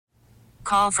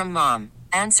call from mom.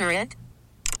 Answer it.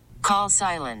 Call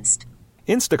silenced.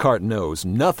 Instacart knows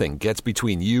nothing gets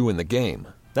between you and the game.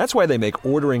 That's why they make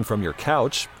ordering from your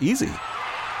couch easy.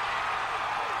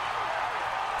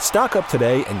 Stock up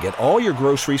today and get all your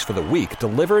groceries for the week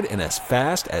delivered in as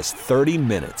fast as 30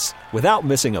 minutes without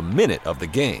missing a minute of the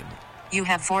game. You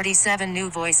have 47 new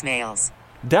voicemails.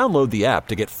 Download the app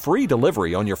to get free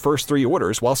delivery on your first 3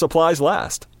 orders while supplies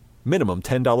last. Minimum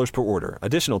 $10 per order.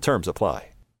 Additional terms apply.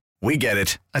 We get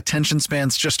it. Attention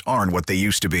spans just aren't what they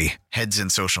used to be. Heads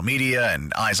in social media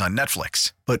and eyes on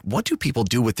Netflix. But what do people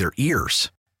do with their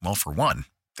ears? Well, for one,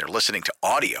 they're listening to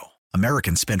audio.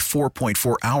 Americans spend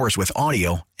 4.4 hours with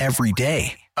audio every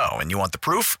day. Oh, and you want the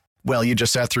proof? Well, you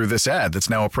just sat through this ad that's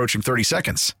now approaching 30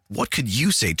 seconds. What could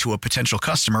you say to a potential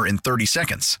customer in 30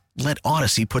 seconds? Let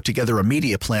Odyssey put together a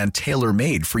media plan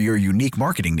tailor-made for your unique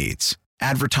marketing needs.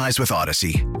 Advertise with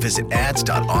Odyssey. Visit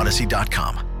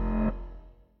ads.odyssey.com.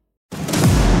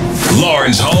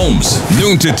 Lawrence Holmes,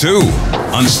 noon to 2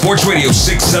 on Sports Radio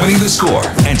 670 The Score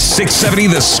and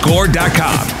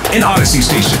 670thescore.com, an Odyssey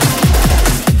station.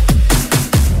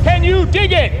 Can you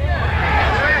dig it?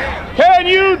 Can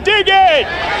you dig it?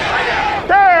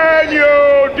 Can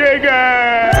you dig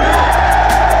it?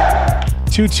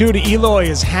 2-2 to Eloy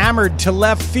is hammered to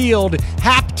left field.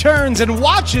 Happ turns and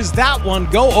watches that one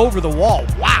go over the wall.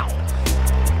 Wow.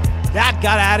 That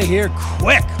got out of here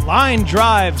quick. Line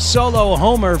drive, solo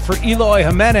homer for Eloy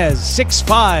Jimenez.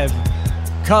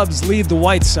 6-5. Cubs lead the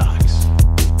White Sox.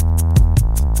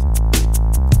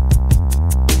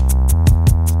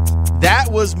 That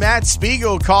was Matt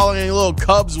Spiegel calling a little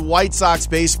Cubs White Sox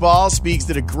baseball. Speaks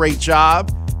did a great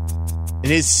job in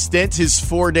his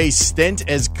 4-day stint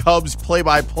as Cubs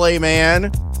play-by-play man.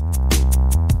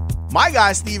 My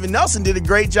guy, Steven Nelson, did a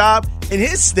great job in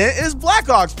his stint as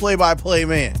Blackhawks play-by-play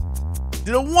man.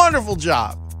 Did a wonderful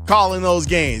job calling those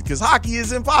games because hockey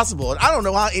is impossible, and I don't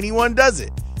know how anyone does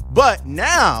it. But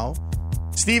now,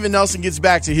 Steven Nelson gets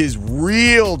back to his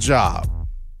real job.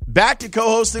 Back to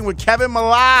co-hosting with Kevin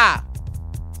Millar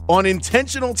on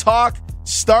Intentional Talk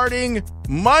starting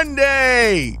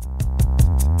Monday.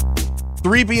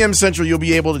 3 p.m. Central, you'll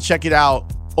be able to check it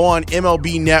out on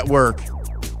MLB Network.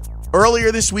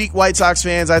 Earlier this week, White Sox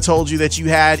fans, I told you that you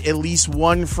had at least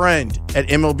one friend at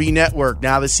MLB Network.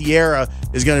 Now the Sierra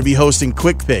is going to be hosting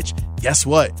Quick Pitch. Guess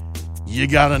what? You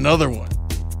got another one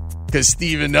because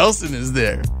Steven Nelson is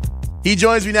there. He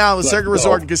joins me now on the Circuit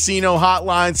Resort and Casino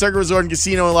hotline. Circuit Resort and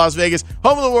Casino in Las Vegas,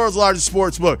 home of the world's largest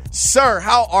sports book. Sir,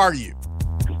 how are you?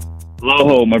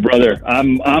 Hello, my brother.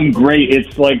 I'm great.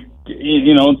 It's like,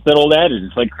 it's that old adage.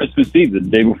 It's like Christmas Eve, the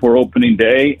day before opening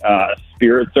day.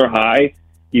 Spirits are high,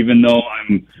 even though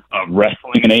I'm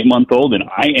wrestling an 8-month-old and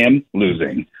I am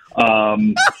losing.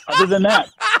 Other than that,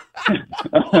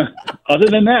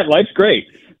 life's great.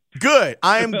 Good.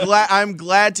 I'm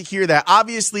glad to hear that.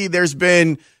 Obviously, there's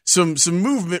been some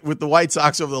movement with the White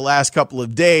Sox over the last couple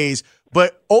of days,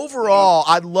 but overall,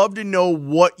 I'd love to know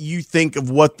what you think of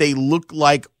what they look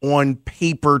like on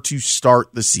paper to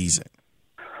start the season.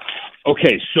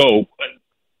 Okay, so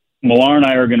Millar and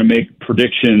I are going to make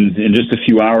predictions in just a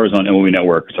few hours on MLB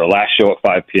Network. It's our last show at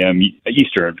 5 p.m.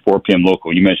 Eastern, 4 p.m.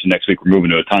 local. You mentioned next week we're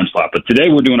moving to a time slot, but today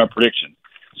we're doing our prediction.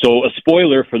 So a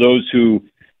spoiler for those who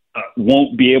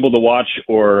won't be able to watch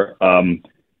or,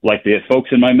 like the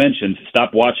folks in my mentions,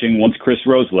 stop watching once Chris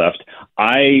Rose left.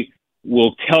 I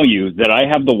will tell you that I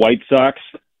have the White Sox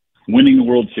winning the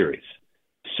World Series.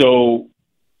 So,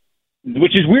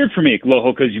 which is weird for me,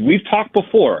 Loho, because we've talked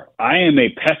before. I am a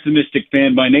pessimistic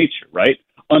fan by nature, right?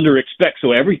 Under expect,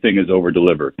 so everything is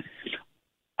over-delivered.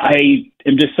 I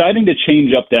am deciding to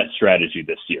change up that strategy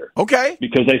this year. Okay.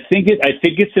 Because I think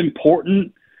it's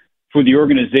important for the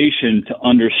organization to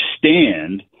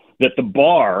understand that the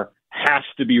bar has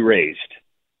to be raised.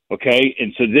 Okay?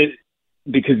 And so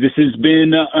because this has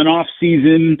been an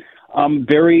off-season,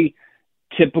 very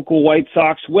typical White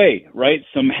Sox way, right?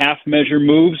 Some half-measure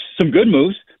moves, some good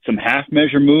moves, some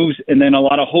half-measure moves, and then a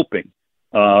lot of hoping,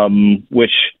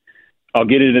 which I'll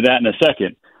get into that in a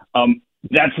second.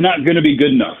 That's not going to be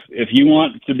good enough. If you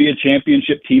want to be a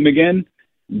championship team again,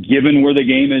 given where the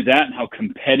game is at and how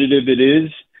competitive it is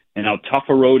and how tough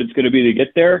a road it's going to be to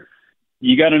get there,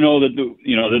 you got to know that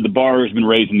the bar has been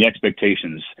raised and the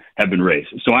expectations have been raised.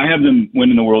 So I have them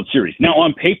winning the World Series. Now,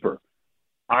 on paper,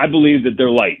 I believe that they're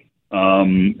light,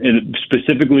 and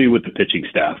specifically with the pitching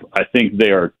staff. I think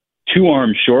they are 2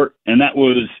 arms short, and that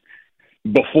was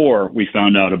before we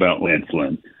found out about Lance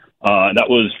Lynn. That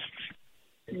was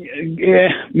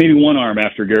maybe 1 arm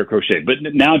after Garrett Crochet, but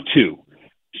now 2.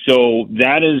 So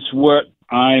that is what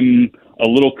I'm a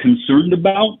little concerned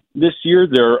about this year.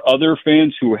 There are other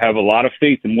fans who have a lot of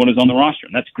faith in what is on the roster,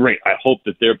 and that's great. I hope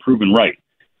that they're proven right.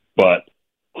 But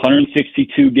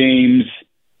 162 games,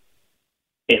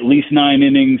 at least 9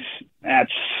 innings,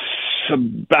 that's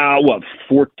about,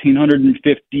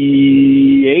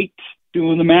 1,458,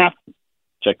 doing the math?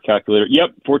 Check the calculator.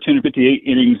 Yep, 1,458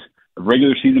 innings of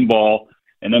regular season ball,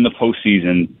 and then the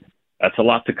postseason. That's a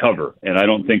lot to cover, and I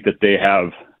don't think that they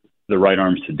have the right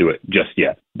arms to do it just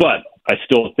yet. But I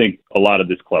still think a lot of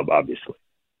this club, obviously.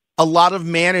 A lot of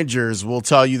managers will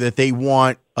tell you that they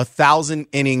want 1,000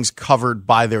 innings covered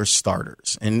by their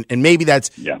starters, and maybe that's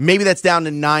down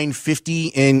to 950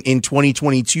 in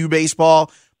 2022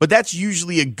 baseball. But that's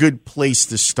usually a good place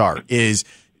to start. Is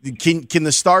can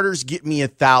the starters get me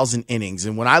 1,000 innings?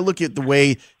 And when I look at the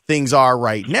way things are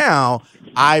right now,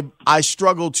 I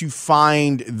struggle to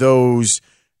find those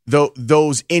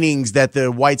innings that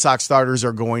the White Sox starters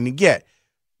are going to get.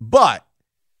 But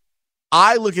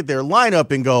I look at their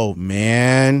lineup and go,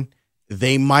 man,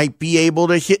 they might be able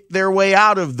to hit their way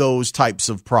out of those types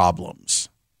of problems.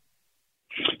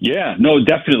 Yeah, no,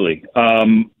 definitely.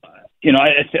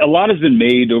 A lot has been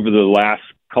made over the last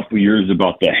couple of years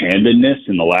about the handedness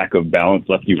and the lack of balance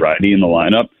lefty-righty in the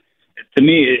lineup. To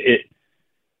me,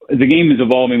 the game is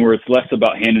evolving where it's less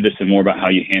about handedness and more about how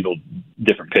you handle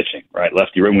different pitching, right?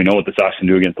 Lefty, right? We know what the Sox can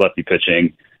do against lefty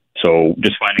pitching. So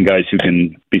just finding guys who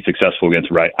can be successful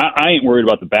against right. I ain't worried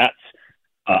about the bats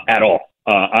at all.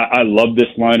 I love this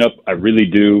lineup. I really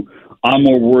do. I'm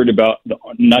more worried about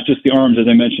not just the arms, as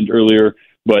I mentioned earlier,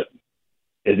 but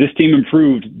has this team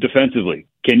improved defensively?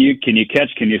 Can you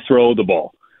catch? Can you throw the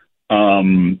ball?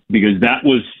 Because that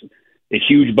was a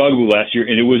huge bugaboo last year,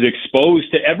 and it was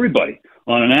exposed to everybody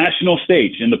on a national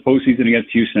stage in the postseason against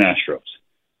Houston Astros.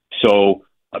 So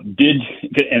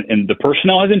and the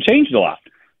personnel hasn't changed a lot.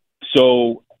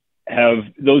 So have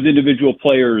those individual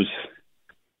players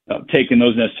taken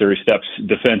those necessary steps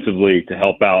defensively to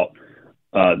help out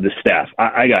the staff?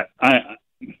 I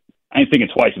ain't thinking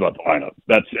twice about the lineup.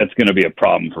 That's going to be a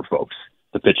problem for folks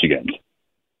to pitch against.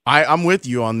 I'm with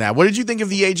you on that. What did you think of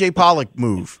the A.J. Pollock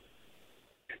move?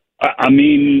 I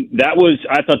mean, I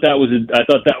thought that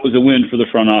was a win for the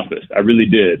front office. I really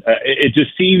did. It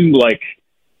just seemed like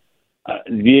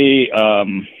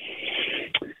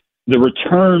the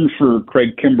return for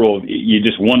Craig Kimbrell, you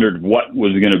just wondered what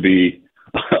was going to be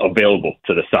available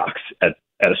to the Sox at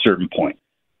a certain point.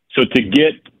 So to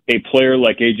get a player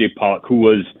like A.J. Pollock, who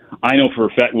was, I know for a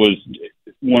fact, was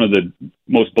one of the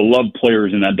most beloved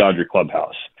players in that Dodger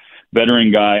clubhouse,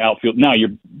 veteran guy, outfield. Now you're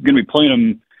going to be playing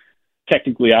him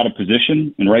technically out of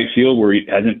position in right field where he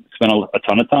hasn't spent a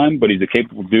ton of time, but he's a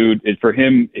capable dude. And for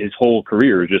him, his whole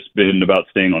career has just been about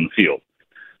staying on the field.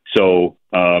 So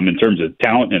in terms of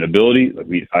talent and ability,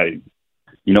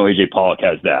 A.J. Pollock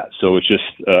has that. So it's just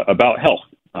about health,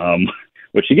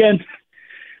 which again,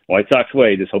 White Sox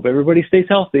way, just hope everybody stays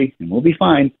healthy and we'll be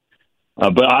fine.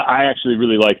 But I actually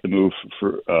really like the move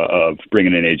of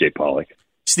bringing in A.J. Pollock.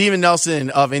 Steven Nelson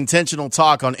of Intentional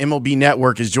Talk on MLB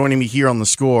Network is joining me here on The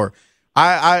Score.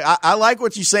 I like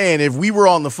what you're saying. If we were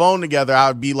on the phone together, I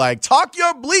would be like, talk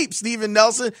your bleep, Steven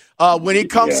Nelson, when it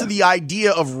comes to the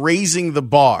idea of raising the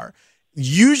bar.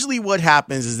 Usually what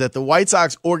happens is that the White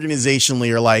Sox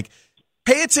organizationally are like,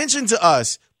 pay attention to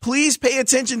us. Please pay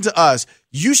attention to us.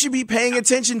 You should be paying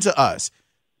attention to us.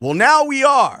 Well, now we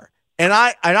are. And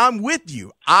I'm with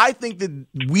you. I think that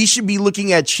we should be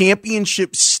looking at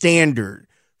championship standard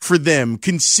for them,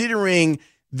 considering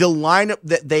the lineup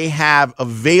that they have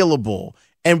available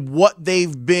and what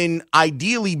they've been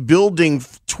ideally building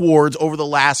towards over the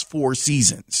last 4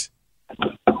 seasons.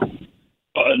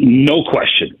 No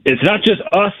question. It's not just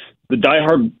us, the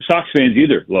diehard Sox fans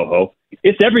either, Loho.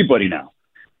 It's everybody now.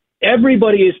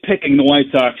 Everybody is picking the White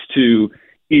Sox to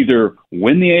either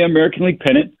win the American League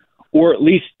pennant or at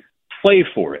least play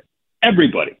for it.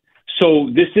 Everybody. So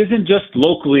this isn't just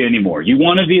locally anymore. You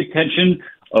wanted the attention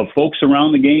of folks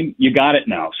around the game, you got it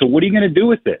now. So what are you going to do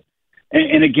with it?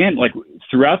 And again, like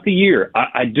throughout the year,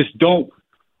 I just don't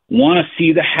want to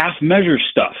see the half-measure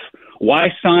stuff.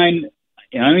 Why sign?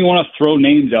 And I don't even want to throw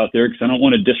names out there because I don't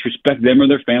want to disrespect them or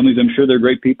their families. I'm sure they're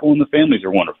great people and the families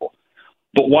are wonderful.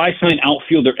 But why sign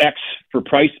outfielder X for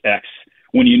price X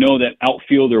when you know that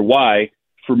outfielder Y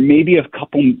for maybe a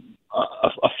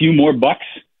few more bucks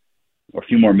or a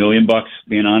few more $1 million,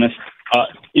 being honest,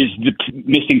 is the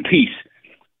missing piece.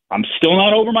 I'm still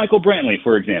not over Michael Brantley,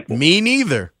 for example. Me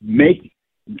neither.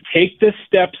 Take the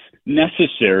steps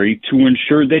necessary to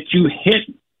ensure that you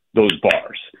hit those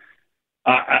bars.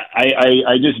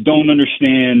 I just don't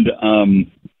understand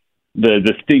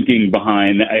the thinking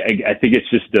behind. I think it's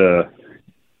just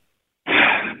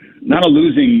not a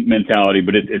losing mentality,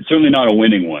 but it's certainly not a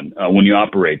winning one when you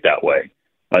operate that way.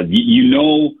 You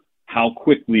know how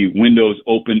quickly windows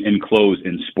open and close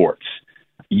in sports.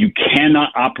 You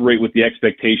cannot operate with the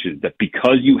expectation that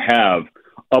because you have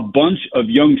a bunch of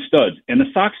young studs, and the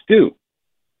Sox do,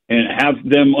 and have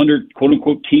them under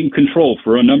quote-unquote team control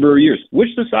for a number of years, which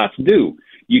the Sox do,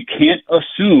 you can't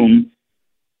assume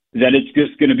that it's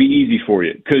just going to be easy for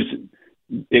you, because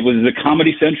it was the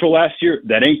Comedy Central last year.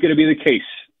 That ain't going to be the case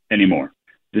anymore.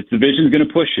 This division is going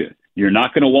to push you. You're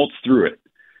not going to waltz through it.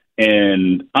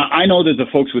 And I know that the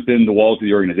folks within the walls of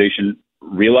the organization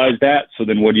realize that. So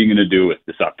then what are you going to do with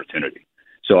this opportunity?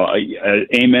 So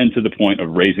amen to the point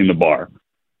of raising the bar.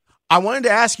 I wanted to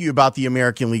ask you about the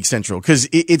American League Central, because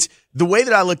it's the way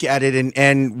that I look at it,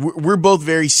 and we're both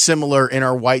very similar in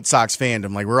our White Sox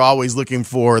fandom. Like, we're always looking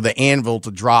for the anvil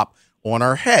to drop on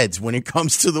our heads when it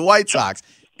comes to the White Sox.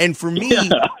 And for me,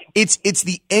 it's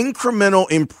the incremental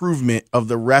improvement of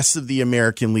the rest of the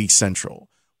American League Central,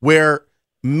 where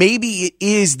maybe it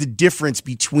is the difference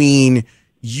between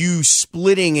you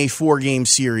splitting a 4-game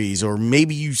series, or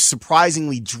maybe you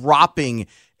surprisingly dropping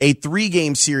a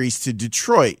 3-game series to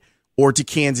Detroit or to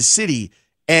Kansas City,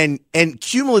 and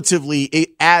cumulatively it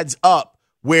adds up,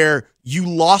 where you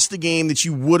lost a game that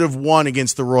you would have won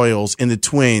against the Royals and the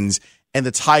Twins and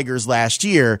the Tigers last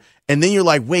year, and then you're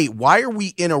like, wait, why are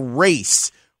we in a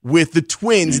race with the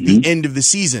Twins at the end of the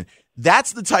season?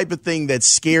 That's the type of thing that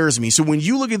scares me. So when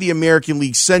you look at the American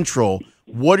League Central,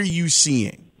 what are you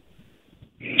seeing?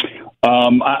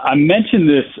 I mentioned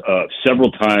this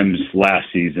several times last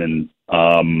season.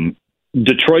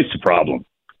 Detroit's the problem.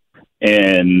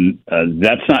 And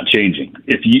that's not changing.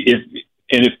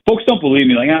 If folks don't believe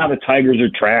me, like, the Tigers are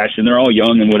trash and they're all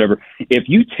young and whatever. If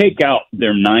you take out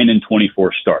their 9-24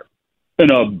 start,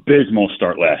 an abysmal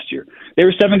start last year, they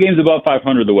were 7 games above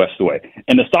 500 the West away,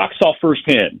 and the Sox saw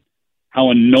firsthand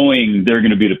how annoying they're going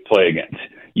to be to play against.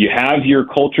 You have your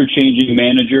culture-changing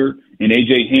manager in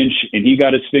A.J. Hinch, and he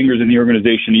got his fingers in the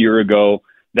organization a year ago.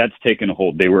 That's taken a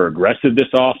hold. They were aggressive this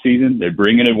offseason. They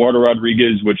bring in Eduardo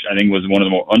Rodriguez, which I think was one of the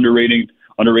more underrated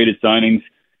signings.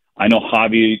 I know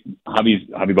Javi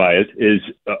Baez is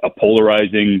a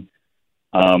polarizing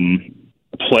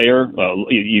player.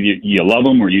 You love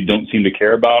him or you don't seem to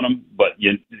care about him, but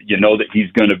you know that he's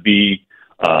going to be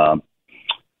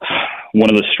one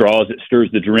of the straws that stirs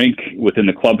the drink within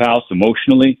the clubhouse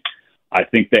emotionally. I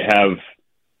think they have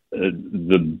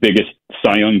the biggest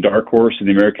Cy Young dark horse in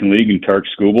the American League in Tarek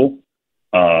Skubal.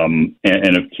 And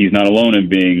if he's not alone in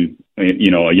being,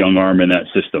 a young arm in that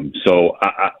system. So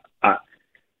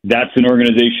that's an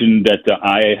organization that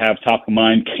I have top of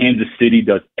mind. Kansas City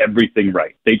does everything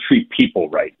right. They treat people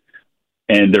right.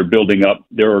 And they're building up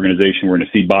their organization. We're going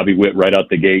to see Bobby Witt right out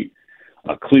the gate.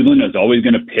 Cleveland is always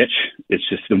going to pitch. It's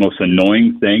just the most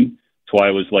annoying thing. That's why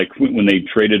I was like, when they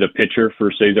traded a pitcher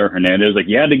for Cesar Hernandez, like,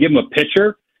 you had to give him a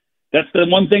pitcher. That's the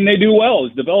one thing they do well,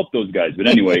 is develop those guys. But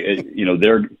anyway,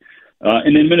 they're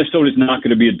and then Minnesota's not going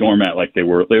to be a doormat like they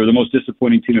were. They were the most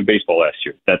disappointing team in baseball last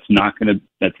year. That's not going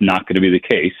to be the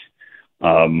case.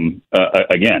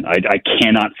 Again, I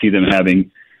cannot see them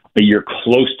having a year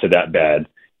close to that bad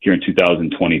here in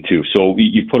 2022. So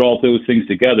you put all those things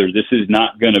together, this is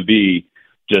not going to be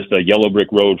just a yellow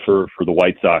brick road for the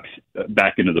White Sox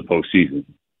back into the postseason.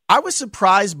 I was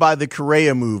surprised by the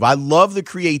Correa move. I love the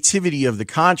creativity of the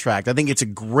contract. I think it's a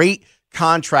great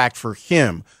contract for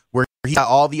him, where he got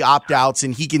all the opt-outs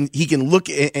and he can look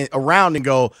around and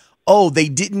go, oh, they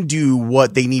didn't do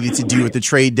what they needed to do at the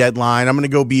trade deadline. I'm going to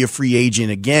go be a free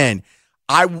agent again.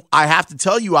 I have to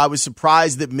tell you, I was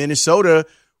surprised that Minnesota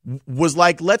was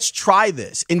like, let's try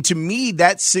this. And to me,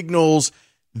 that signals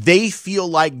they feel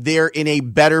like they're in a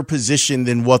better position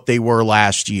than what they were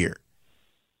last year.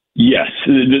 Yes,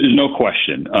 there's no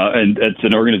question. And it's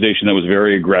an organization that was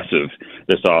very aggressive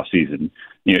this offseason.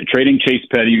 Trading Chase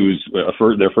Petty, who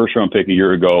was their first-round pick a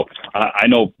year ago. I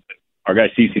know our guy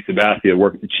CeCe Sabathia,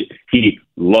 he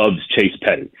loves Chase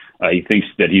Petty. He thinks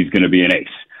that he's going to be an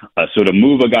ace. So to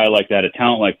move a guy like that, a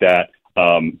talent like that,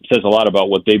 says a lot about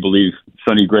what they believe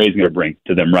Sonny Gray is going to bring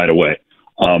to them right away.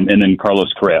 And then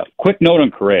Carlos Correa. Quick note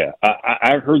on Correa.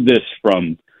 I heard this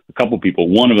from a couple people,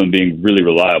 one of them being really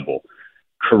reliable.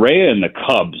 Correa and the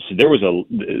Cubs, there was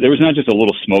not just a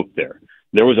little smoke there.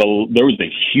 There was a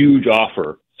huge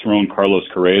offer thrown Carlos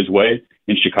Correa's way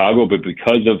in Chicago, but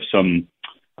because of some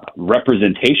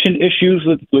representation issues,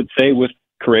 let's say, with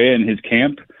Correa and his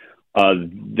camp,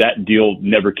 that deal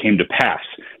never came to pass.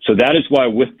 So that is why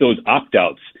with those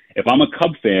opt-outs, if I'm a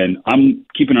Cub fan, I'm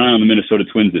keeping an eye on the Minnesota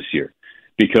Twins this year,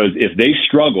 because if they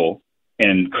struggle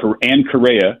and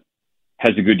Correa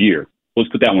has a good year, let's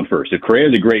put that one first. If Correa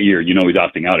has a great year, he's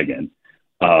opting out again,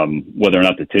 whether or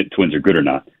not the Twins are good or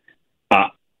not.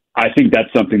 I think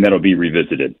that's something that'll be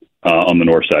revisited on the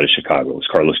north side of Chicago is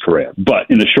Carlos Correa. But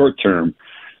in the short term,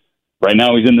 right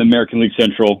now he's in the American League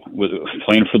Central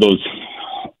playing for those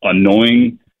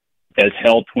annoying as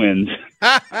hell Twins.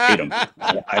 I hate them.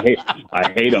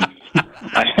 I hate them.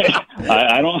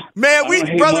 I don't. Man,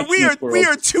 we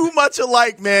are too much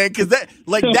alike, man. Because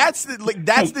that's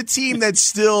the team that's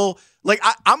still.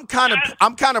 I'm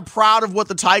kind of proud of what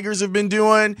the Tigers have been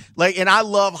doing. And I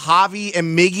love Javi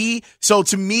and Miggy. So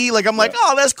to me, I'm like,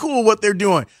 oh, that's cool what they're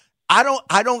doing. I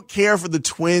don't care for the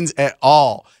Twins at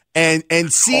all.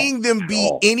 And seeing them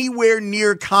be anywhere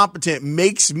near competent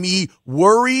makes me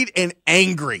worried and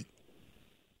angry.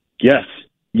 Yes.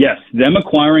 Them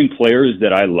acquiring players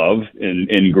that I love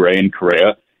in Gray and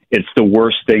Correa, it's the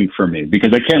worst thing for me because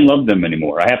I can't love them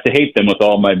anymore. I have to hate them with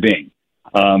all my being.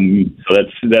 So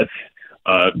that's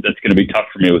going to be tough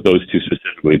for me with those two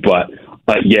specifically. But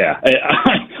yeah,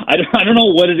 I don't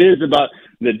know what it is about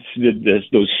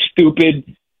those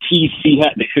stupid TC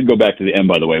hats. They should go back to the M,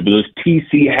 by the way. But those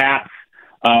TC hats,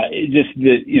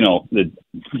 the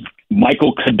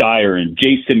Michael Kadire and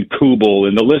Jason Kubel,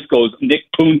 and the list goes. Nick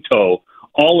Punto,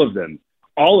 all of them.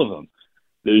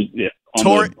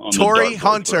 Torrey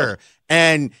Hunter,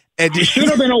 and he should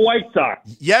have been a White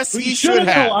Sox. Yes, he should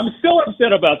have. I'm still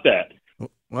upset about that.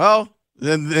 Well,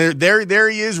 then there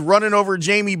he is running over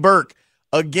Jamie Burke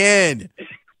again.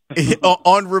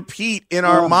 On repeat in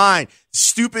our mind.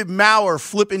 Stupid Mauer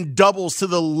flipping doubles to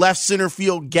the left center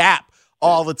field gap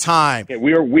all the time. Okay,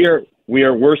 we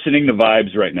are worsening the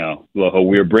vibes right now, Loho.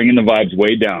 We are bringing the vibes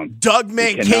way down. Doug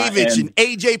Mankiewicz and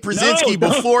A.J. Przinsky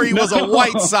before he was a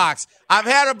White Sox. I've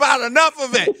had about enough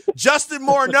of it. Justin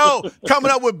Morneau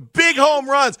coming up with big home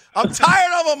runs. I'm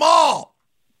tired of them all.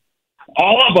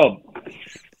 All of them.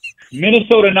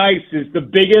 Minnesota Nice is the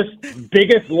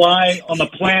biggest lie on the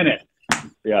planet.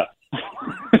 Yeah.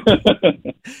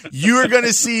 You are going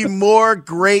to see more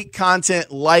great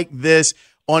content like this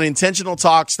on Intentional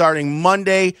Talk starting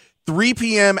Monday, 3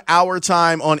 p.m. our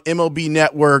time on MLB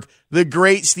Network. The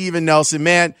great Steven Nelson.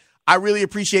 Man, I really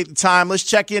appreciate the time. Let's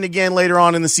check in again later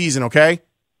on in the season, okay?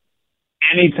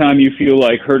 Anytime you feel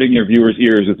like hurting your viewers'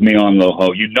 ears with me on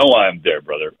Loho, you know I'm there,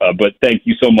 brother. But thank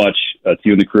you so much to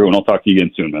you and the crew, and I'll talk to you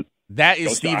again soon, man. That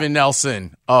is Steven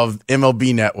Nelson of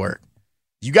MLB Network.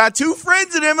 You got two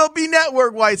friends at MLB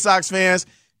Network, White Sox fans.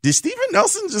 Did Steven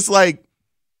Nelson just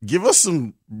give us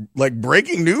some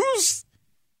breaking news?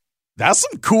 That's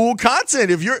some cool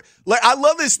content. If you're I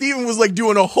love that Steven was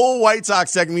doing a whole White Sox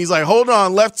segment. He's like, hold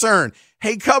on, left turn.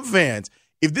 Hey, Cub fans,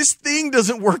 if this thing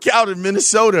doesn't work out in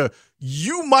Minnesota,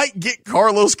 you might get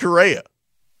Carlos Correa.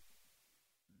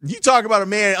 You talk about a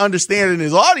man understanding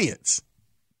his audience.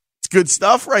 It's good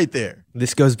stuff right there.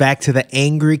 This goes back to the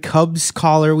angry Cubs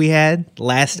caller we had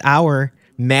last hour.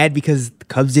 Mad because the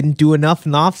Cubs didn't do enough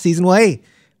in the offseason. Well, hey,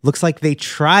 looks like they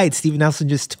tried. Steven Nelson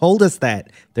just told us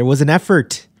that. There was an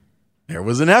effort. There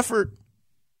was an effort.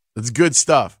 That's good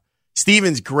stuff.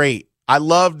 Steven's great. I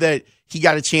love that he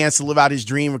got a chance to live out his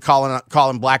dream of calling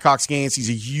Blackhawks games. He's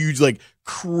a huge,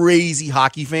 crazy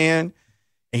hockey fan.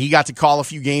 And he got to call a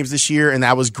few games this year, and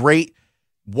that was great.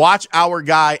 Watch our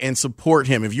guy and support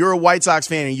him. If you're a White Sox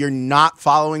fan and you're not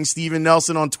following Steven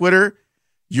Nelson on Twitter,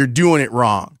 you're doing it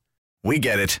wrong. We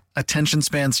get it. Attention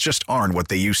spans just aren't what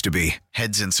they used to be.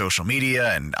 Heads in social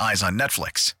media and eyes on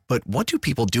Netflix. But what do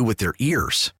people do with their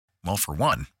ears? Well, for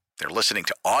one, they're listening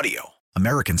to audio.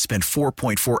 Americans spend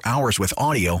 4.4 hours with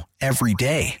audio every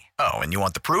day. Oh, and you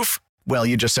want the proof? Well,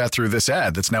 you just sat through this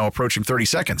ad that's now approaching 30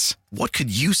 seconds. What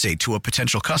could you say to a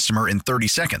potential customer in 30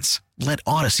 seconds? Let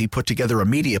Odyssey put together a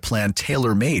media plan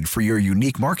tailor-made for your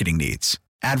unique marketing needs.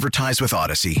 Advertise with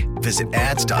Odyssey. Visit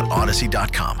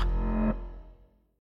ads.odyssey.com.